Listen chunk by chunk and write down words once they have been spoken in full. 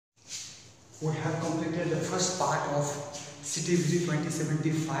we have completed the first part of CTEVT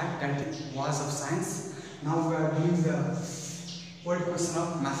 2075, that was of science. Now we are doing the world question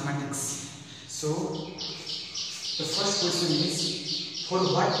of mathematics. So the first question is, for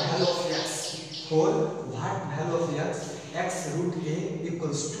what value of x? For what value of x root a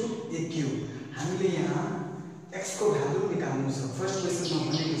equals to a cube. हामीले यहाँ x को value निकाल्नु छ. First question में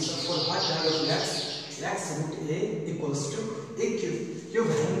भनेको छ, for what value of x root a equals to a cube. यो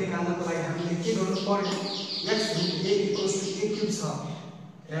value निकाल्नको लागि हामीले के गर्नु पर्यो? x root a equals to a cube छ.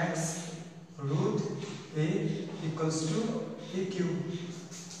 x root a equals to a cube.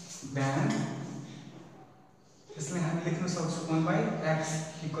 Then इसलिए हामी लेख्न सक्छौं 1 by x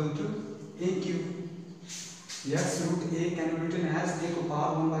equal to a cube. x root a can be written as a को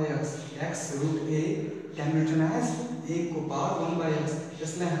power 1 by x. x root a can be written as a को power 1 by x.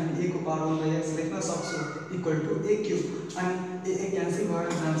 इसलिए हामी a को power 1 by x लेख्न सक्छौं equal to a cube. अनि a cancel भएर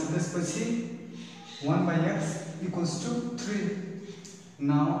जान्छ. त्यसपछि 1 by x equals to 3.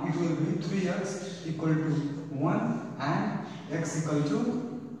 Now it will be 3x equal to 1 and x equal to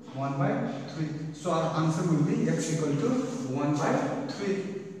 1 by 3. So our answer will be x equal to 1 by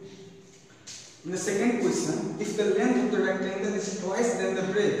 3. In the second question, if the length of the rectangle is twice than the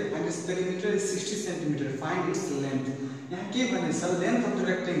breadth and its perimeter is 60 cm, find its length. यहाँ के भनेछ? Length of the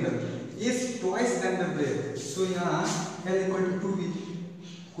rectangle is twice than the breadth. So यहाँ L equal to 2b.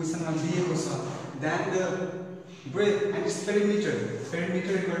 Question में दिएको छ. Then the breadth and its perimeter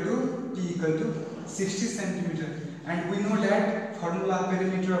equal to p equal to 60 cm. And we know that formula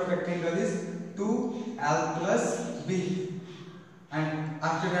perimeter of rectangle is 2l plus b. And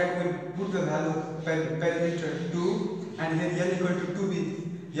after that we put the value perimeter 2 and here L equal to 2b.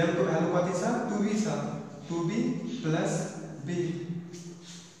 L को value कति छ? 2b छ. 2b plus b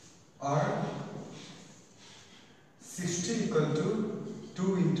or 60 equal to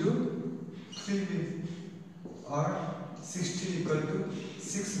 2 into 3b or 60 equal to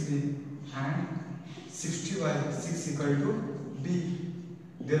 6b and 60 by 6 equal to b.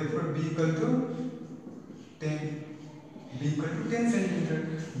 Therefore b equal to 10. b equal to 10 cm.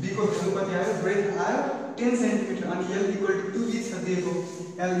 b को value कति आयो? breadth आयो 10 cm अनि L equal to 2b छ दिएको.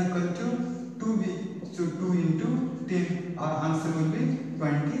 L equal to 2b. So 2 into 10. Our answer will be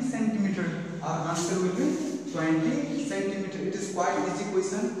 20 cm. Our answer will be 20 cm. It is quite easy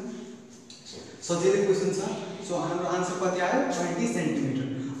question. सजिलो question छ. So हाम्रो answer कति आयो? 20 cm.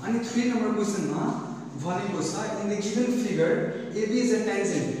 अनि 3 number question मा भनेको छ, in the given figure AB is a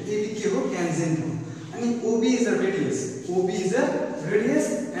tangent. AB के हो? Tangent हो. अनि OB is a radius. OB is a radius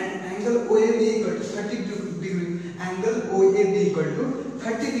and angle OAB equal to 30 degree. Angle OAB equal to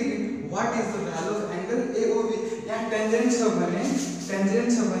 30 degree. What is the value of angle AOB? यहाँ tangent छ भने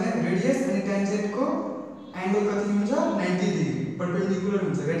radius अनि tangent को angle कति हुन्छ? 90 degree. Perpendicular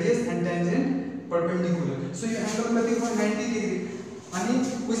हुन्छ. Radius and tangent perpendicular. So यो angle कति हो? 90 degree. अनि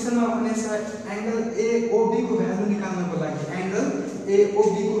क्वेशन मा भनेछ एंगल AOB को भ्यालु निकाल्नको लागि एंगल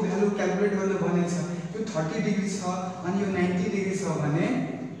AOB को भ्यालु क्याल्कुलेट गर्न भनेछ. यो 30 डिग्री छ अनि यो 90 डिग्री छ भने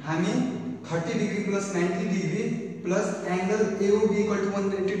हामी 30 degree plus 90 degree plus angle AOB equal to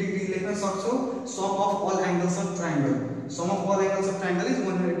 180 degree लेख्न सक्छौ. Some of all angles of triangle. Some of all angles of triangle is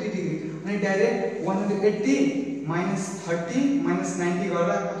 180 degree. अनि डाइरेक्ट 180 माइनस 30 माइनस 90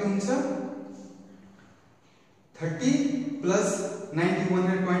 गर्दा कति हुन्छ? 30 प्लस 90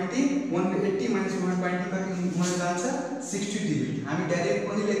 120 180 minus 120 कति हुन जान्छ? 60 डिग्री. हामी डाइरेक्ट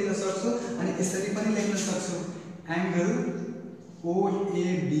पनि लेख्न सक्छौं अनि यसरी पनि लेख्न सक्छौं. Angle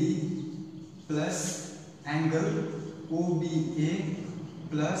OAB plus angle OBA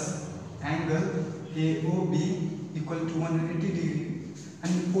plus angle AOB equal to 180 degree.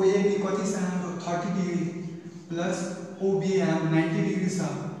 अनि OAB कति छ हाम्रो? 30 डिग्री प्लस OBA हाम्रो 90 डिग्री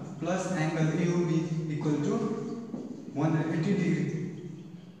छ plus angle AOB equal to 180 degree.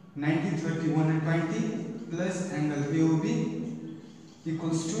 90 30 120 plus angle AOB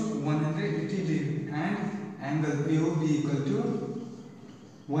equals to 180 degree and angle AOB equal to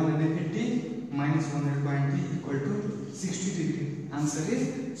 180 minus 120 equal to 60 degree. Answer is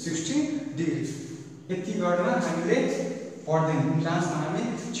 60 degree. यति गर्न हामीले पढ्दैन. इन्ट्रान्समा हामी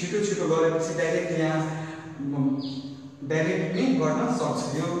छिटो गरेपछि डाइरेक्ट यहाँ डाइरेक्ट पनि गर्न सक्छौं.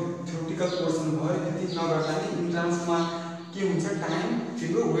 यो थ्योरेटिकल पोर्सन भयो. यति नगर्दा नि इन्ट्रान्समा के हुन्छ? टाइम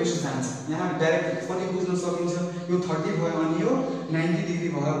तिम्रो वेस्ट जान्छ. यहाँ डाइरेक्ट पनि बुझ्न सकिन्छ. यो 30 भयो अनि यो 90 डिग्री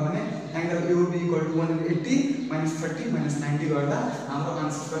भयो भने angle AOB equal to 180 minus 30 minus 90 गर्दा हाम्रो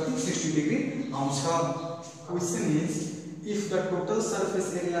आन्सर कति? 60 डिग्री आउँछ. Question is, if the total surface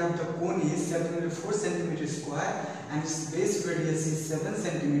area of the cone is 704 cm square and its base radius is 7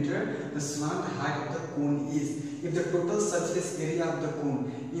 cm, the slant height of the cone is. If the total surface area of the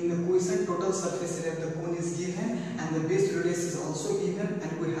cone, in the question total total surface area of the cone is given and the base radius is also given,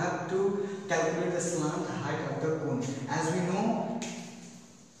 and we have to calculate the slant height of the cone. As we know,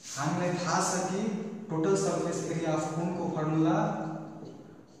 हामीलाई थाहा छ कि total surface area of cone को formula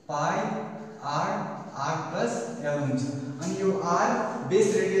pi r plus l हुन्छ, अनि यो r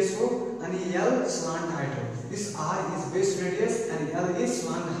base radius हो अनि l slant height हो. This r is base radius and l is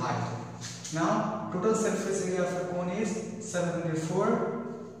slant height. Now total surface area of the cone is 704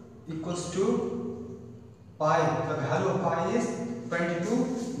 equals to pi. The value of pi is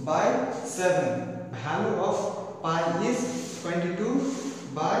 22 by 7. Value of pi is 22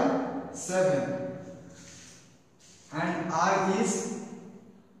 by 7 and r is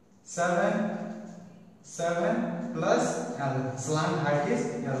 7 plus l. Slant height is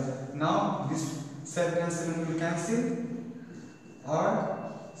l. Now this 7 and 7 will cancel, or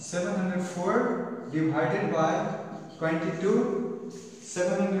 704 divided by 22,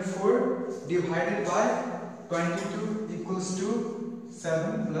 704 divided by 22 equals to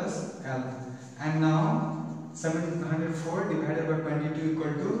 7 plus l. And now 704 divided by 22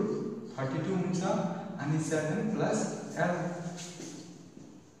 equal to 32 हुन्छ, and 7 plus l.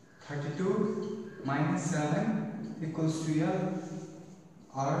 32 minus 7 equals to l,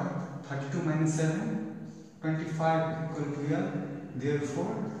 or 32 minus 7, 25 equal to l.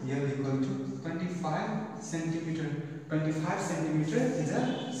 Therefore, l equal to 25 centimeter. 25 centimeter is a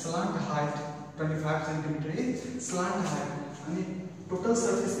slant height. 25 centimeter is slant height. अनि total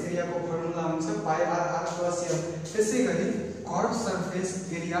surface area को formula हुन्छ pi r plus l. त्यसै गरी curved surface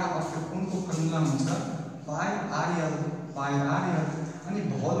area of the cone को formula हुन्छ pi r l. अनि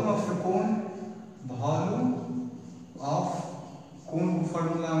volume of the cone, को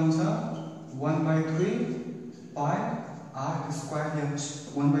formula हुन्छ 1/3 pi r square h.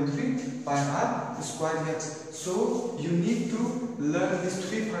 1/3 pi r square h. So you need to learn these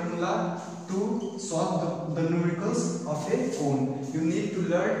three formula to solve the numericals of a cone. You need to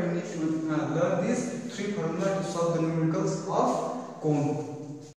learn these three formula to solve the numericals of cone.